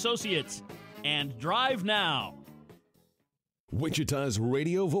Baxter & Associates. And Drive Now, Wichita's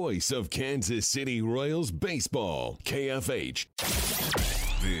radio voice of Kansas City Royals baseball, KFH.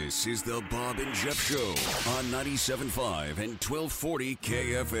 This is the Bob and Jeff Show on 97.5 and 1240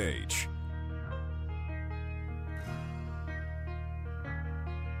 KFH.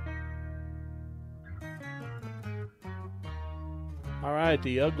 All right,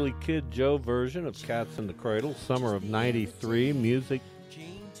 the Ugly Kid Joe version of Cats in the Cradle, summer of '93, music,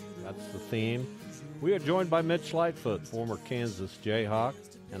 that's the theme. We are joined by Mitch Lightfoot, former Kansas Jayhawk,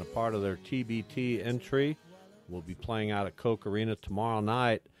 and a part of their TBT entry. We'll be playing out at Coke Arena tomorrow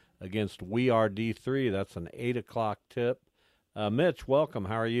night against We Are D3. That's an 8 o'clock tip. Mitch, welcome.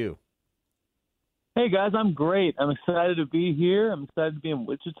 How are you? Hey, guys, I'm great. I'm excited to be here. I'm excited to be in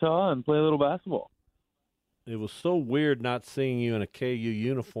Wichita and play a little basketball. It was so weird not seeing you in a KU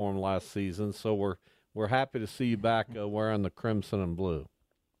uniform last season, so we're happy to see you back wearing the crimson and blue.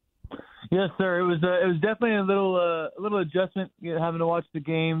 Yes, sir. It was definitely a little adjustment, having to watch the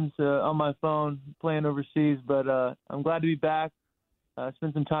games on my phone playing overseas. But I'm glad to be back.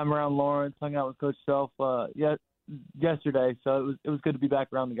 Spent some time around Lawrence, hung out with Coach Self yesterday, so it was good to be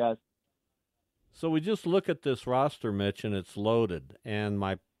back around the guys. So we just look at this roster, Mitch, and it's loaded. And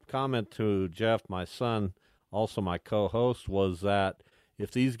my comment to Jeff, my son, also my co-host, was that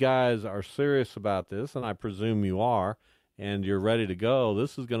if these guys are serious about this, and I presume you are, and you're ready to go,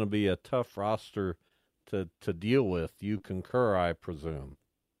 this is going to be a tough roster to deal with. You concur, I presume.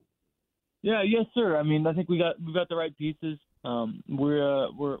 Yeah, yes, sir. I mean, I think we've got the right pieces. We're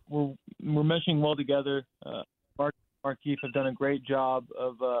meshing well together. Markeith have done a great job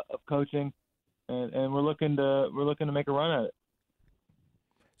of coaching, and we're looking to make a run at it.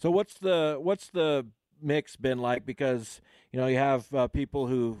 So what's the mix been like? Because you have people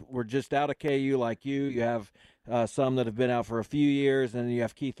who were just out of KU like you. You have some that have been out for a few years, and then you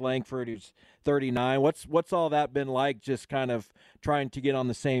have Keith Langford, who's 39. What's all that been like? Just kind of trying to get on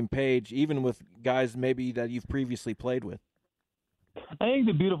the same page, even with guys maybe that you've previously played with. I think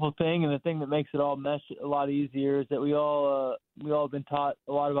the beautiful thing and the thing that makes it all mesh a lot easier is that we all have been taught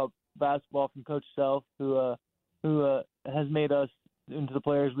a lot about basketball from Coach Self, who has made us into the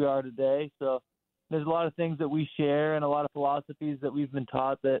players we are today. So there's a lot of things that we share and a lot of philosophies that we've been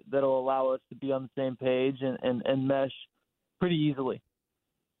taught that'll allow us to be on the same page and mesh pretty easily.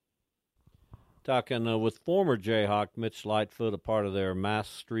 Talking with former Jayhawk Mitch Lightfoot, a part of their Mass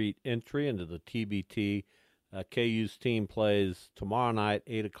Street entry into the TBT. KU's team plays tomorrow night,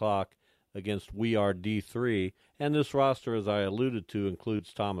 8 o'clock, against We Are D3. And this roster, as I alluded to,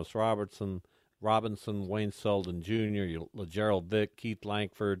 includes Thomas Robinson, Wayne Selden Jr., LaGerald Vick, Keith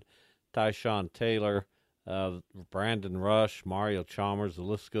Langford, Tyshawn Taylor, Brandon Rush, Mario Chalmers. The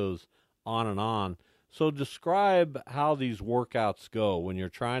list goes on and on. So describe how these workouts go when you're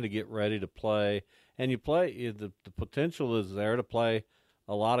trying to get ready to play. And you play, the potential is there to play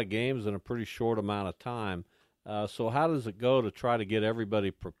a lot of games in a pretty short amount of time. So how does it go to try to get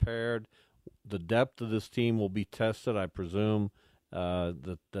everybody prepared? The depth of this team will be tested, I presume.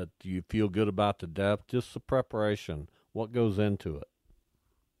 That you feel good about the depth, just the preparation. What goes into it?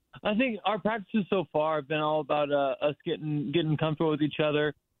 I think our practices so far have been all about us getting comfortable with each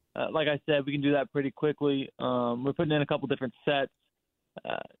other. Like I said, we can do that pretty quickly. We're putting in a couple different sets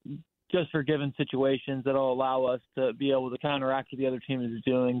just for given situations that'll allow us to be able to counteract what the other team is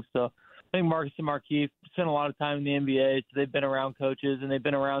doing. So I think Marcus and Markeith spent a lot of time in the NBA, so they've been around coaches and they've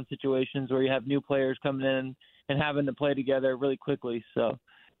been around situations where you have new players coming in and having to play together really quickly. So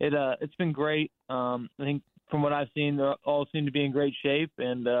it's been great. I think from what I've seen, they all seem to be in great shape,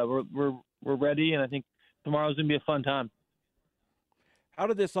 and we're ready. And I think tomorrow's gonna be a fun time. How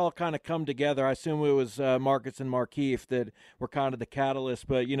did this all kind of come together? I assume it was Marcus and Markeith that were kind of the catalyst,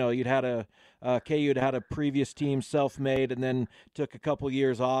 but you'd had KU had a previous team self-made and then took a couple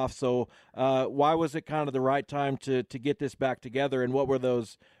years off. So why was it kind of the right time to get this back together, and what were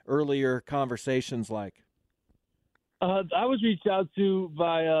those earlier conversations like? I was reached out to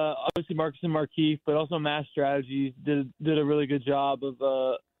by obviously Marcus and Markeith, but also Mass Strategies did a really good job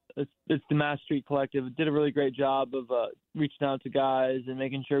of it's the Mass Street Collective. It did a really great job of reaching out to guys and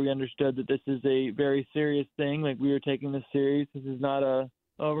making sure we understood that this is a very serious thing. Like, we are taking this serious. This is not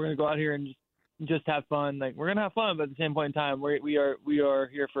we're going to go out here and just have fun. Like, we're going to have fun, but at the same point in time, we are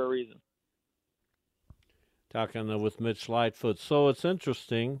here for a reason. Talking with Mitch Lightfoot. So it's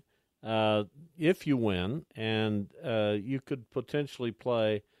interesting. If you win, and you could potentially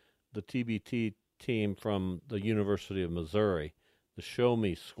play the TBT team from the University of Missouri, the Show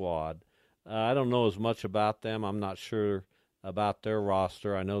Me squad. I don't know as much about them. I'm not sure about their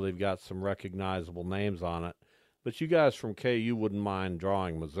roster. I know they've got some recognizable names on it. But you guys from KU wouldn't mind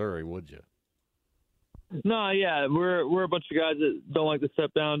drawing Missouri, would you? No, yeah, we're a bunch of guys that don't like to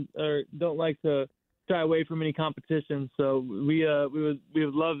step down or don't like to shy away from any competition. So we would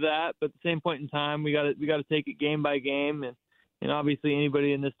love that, but at the same point in time, we got to take it game by game, and obviously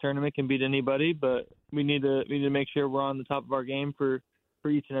anybody in this tournament can beat anybody, but we need to make sure we're on the top of our game for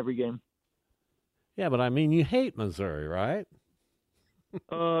each and every game. Yeah, but I mean, you hate Missouri, right?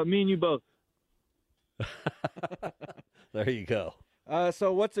 Me and you both. There you go.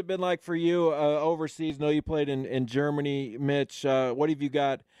 So what's it been like for you overseas? I know you played in Germany, Mitch. What have you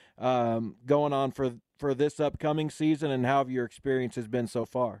got going on for this upcoming season, and how have your experiences been so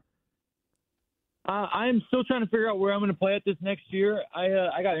far? I'm still trying to figure out where I'm going to play at this next year.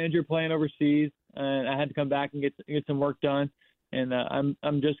 I got injured playing overseas, and I had to come back and get some work done. And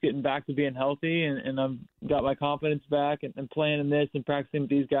I'm just getting back to being healthy, and I've got my confidence back. And playing in this and practicing with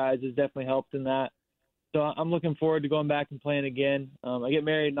these guys has definitely helped in that. So I'm looking forward to going back and playing again. I get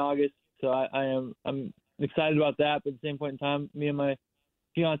married in August, so I'm excited about that. But at the same point in time, me and my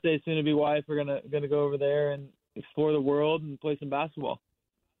fiance, soon-to-be wife, are gonna go over there and explore the world and play some basketball.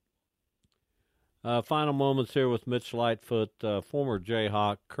 Final moments here with Mitch Lightfoot, former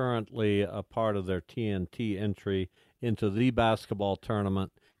Jayhawk, currently a part of their TNT entry into the basketball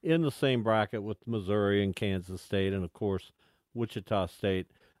tournament in the same bracket with Missouri and Kansas State and, of course, Wichita State.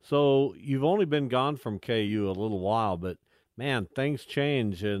 So you've only been gone from KU a little while, but, man, things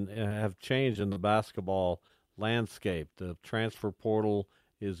change and have changed in the basketball landscape. The transfer portal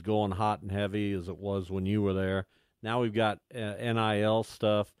is going hot and heavy as it was when you were there. Now we've got NIL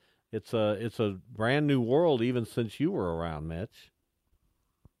stuff. It's a brand new world even since you were around, Mitch.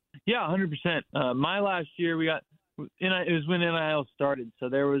 Yeah, 100%. My last year it was when NIL started, so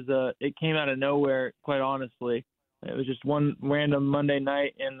there was it came out of nowhere, quite honestly. It was just one random Monday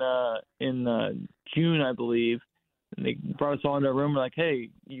night in June, I believe, and they brought us all into a room. We're like, "Hey,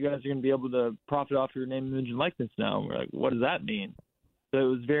 you guys are going to be able to profit off your name, image, and likeness now." And we're like, "What does that mean?" So it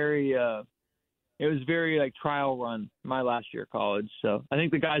was very like trial run my last year of college. So I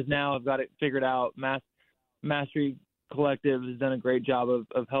think the guys now have got it figured out. Mastery Collective has done a great job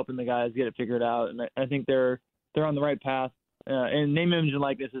of helping the guys get it figured out, and I think they're on the right path. And name, image, and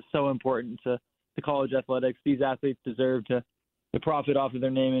likeness is so important to college athletics. These athletes deserve to profit off of their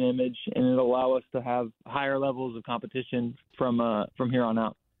name and image, and it'll allow us to have higher levels of competition from here on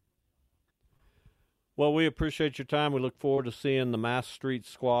out. Well, we appreciate your time. We look forward to seeing the Mass Street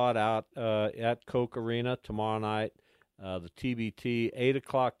squad out at Koch Arena tomorrow night. The TBT 8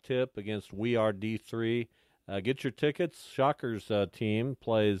 o'clock tip against We Are D3. Get your tickets. Shockers team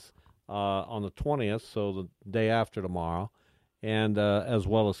plays on the 20th, so the day after tomorrow, and as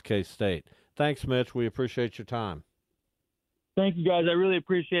well as K-State. Thanks, Mitch. We appreciate your time. Thank you, guys. I really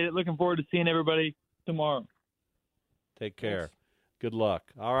appreciate it. Looking forward to seeing everybody tomorrow. Take care. Thanks. Good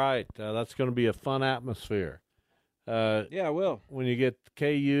luck. All right. That's going to be a fun atmosphere. Yeah, it will. When you get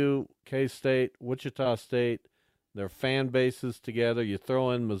KU, K-State, Wichita State, their fan bases together, you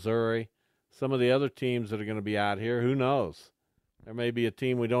throw in Missouri, some of the other teams that are going to be out here, who knows? There may be a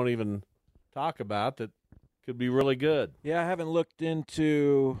team we don't even talk about that could be really good. Yeah, I haven't looked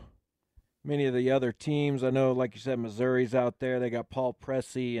into many of the other teams. I know, like you said, Missouri's out there. They got Paul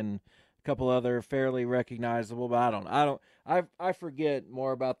Pressey and a couple other fairly recognizable, but I forget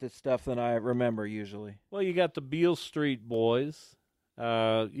more about this stuff than I remember usually. Well, you got the Beale Street Boys.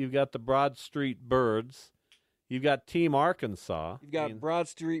 You've got the Broad Street Birds. You've got Team Arkansas. You've got Broad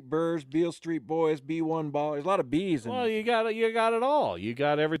Street Birds, Beale Street Boys, B1 Ball. There's a lot of B's. Well, you got it all. You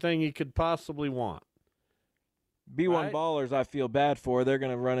got everything you could possibly want. B1 right? Ballers, I feel bad for. They're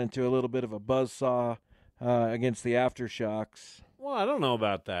going to run into a little bit of a buzzsaw against the Aftershocks. Well, I don't know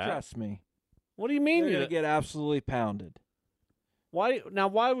about that. Trust me. What do you mean? They're going to get absolutely pounded. Why? Now,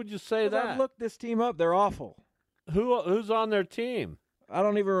 why would you say that? I've looked this team up. They're awful. Who's on their team? I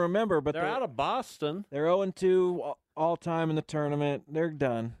don't even remember, but they're out of Boston. They're 0-2 all time in the tournament. They're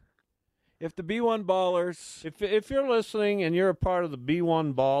done. If the B1 Ballers, if you're listening and you're a part of the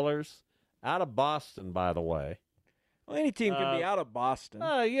B1 Ballers, out of Boston, by the way. Well, any team can be out of Boston.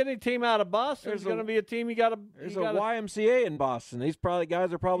 Any team out of Boston is going to be a team you got to. There's a YMCA in Boston. These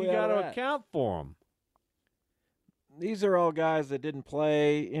guys are probably you got to account for them. These are all guys that didn't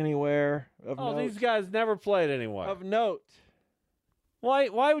play anywhere of note. These guys never played anywhere of note.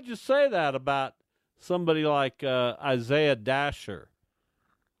 Why would you say that about somebody like Isaiah Dasher?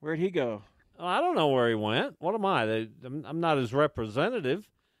 Where'd he go? I don't know where he went. What am I? I'm not his representative,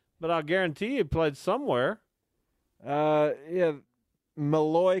 but I'll guarantee he played somewhere. Yeah,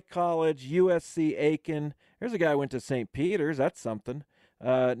 Malloy College, USC Aiken. There's a guy who went to St. Peter's. That's something.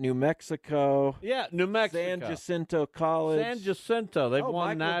 New Mexico. Yeah, New Mexico. San Jacinto College. San Jacinto. They've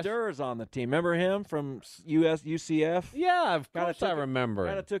won Michael Durr's on the team. Remember him from UCF? Yeah, of course I remember him.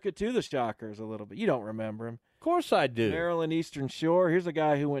 Kind of took it to the Shockers a little bit. You don't remember him. Of course I do. Maryland Eastern Shore. Here's a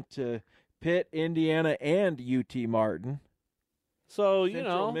guy who went to Pitt, Indiana, and UT Martin. So,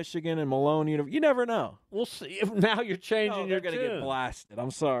 Central Michigan and Malone University. You never know. We'll see. Now you're changing your tune. They're going to get blasted.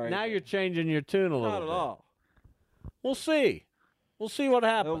 I'm sorry. Now you're changing your tune a little bit. Not at all. We'll see. We'll see what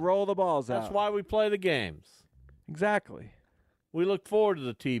happens. They'll roll the balls out. That's why we play the games. Exactly. We look forward to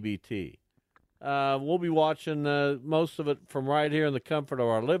the TBT. We'll be watching most of it from right here in the comfort of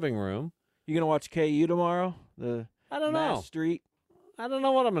our living room. You going to watch KU tomorrow? I don't know. Mass Street? I don't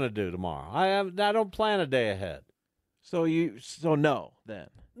know what I'm going to do tomorrow. I don't plan a day ahead. So no, then.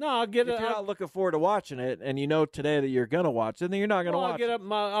 No, I'll get it. If you're not looking forward to watching it, and you know today that you're going to watch it, then you're not going to watch it.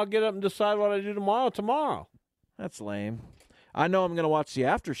 I'll get up and decide what I do tomorrow. That's lame. I know I'm going to watch the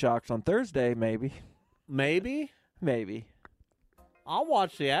Aftershocks on Thursday, maybe. Maybe? Maybe. I'll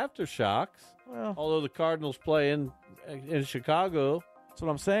watch the Aftershocks. Well, although the Cardinals play in Chicago. That's what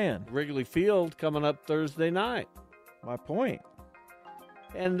I'm saying. Wrigley Field coming up Thursday night. My point.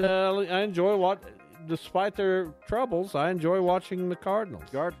 And I enjoy despite their troubles, I enjoy watching the Cardinals.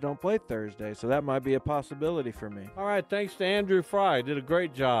 Guards don't play Thursday, so that might be a possibility for me. All right, thanks to Andrew Fry. Did a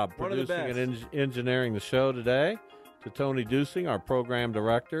great job producing and engineering the show today. To Tony Dusing, our program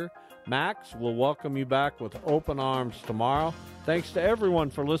director. Max, we'll welcome you back with open arms tomorrow. Thanks to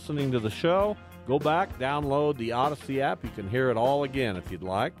everyone for listening to the show. Go back, download the Odyssey app. You can hear it all again if you'd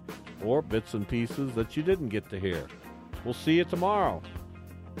like, or bits and pieces that you didn't get to hear. We'll see you tomorrow.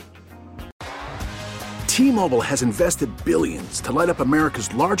 T-Mobile has invested billions to light up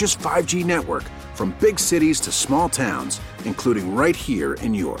America's largest 5G network, from big cities to small towns, including right here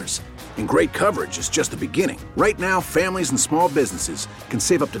in yours. And great coverage is just the beginning. Right now, families and small businesses can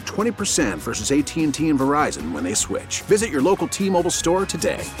save up to 20% versus AT&T and Verizon when they switch. Visit your local T-Mobile store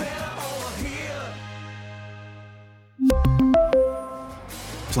today.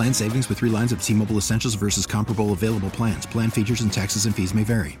 Plan savings with 3 lines of T-Mobile Essentials versus comparable available plans. Plan features and taxes and fees may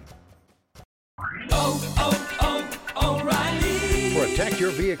vary. Protect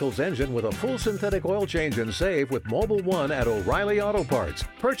your vehicle's engine with a full synthetic oil change and save with Mobil 1 at O'Reilly Auto Parts.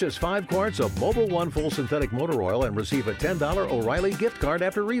 Purchase 5 quarts of Mobil 1 full synthetic motor oil and receive a $10 O'Reilly gift card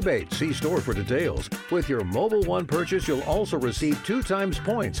after rebate. See store for details. With your Mobil 1 purchase, you'll also receive 2 times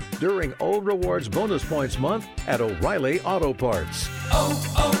points during O Rewards Bonus Points Month at O'Reilly Auto Parts.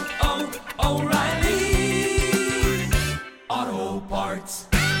 O'Reilly Auto Parts.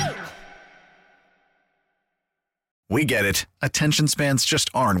 We get it. Attention spans just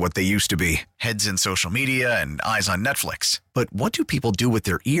aren't what they used to be. Heads in social media and eyes on Netflix. But what do people do with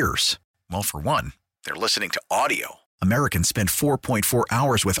their ears? Well, for one, they're listening to audio. Americans spend 4.4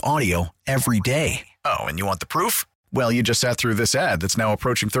 hours with audio every day. Oh, and you want the proof? Well, you just sat through this ad that's now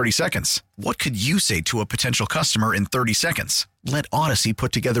approaching 30 seconds. What could you say to a potential customer in 30 seconds? Let Odyssey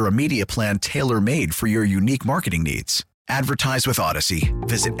put together a media plan tailor-made for your unique marketing needs. Advertise with Odyssey.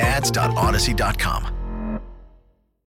 Visit ads.odyssey.com.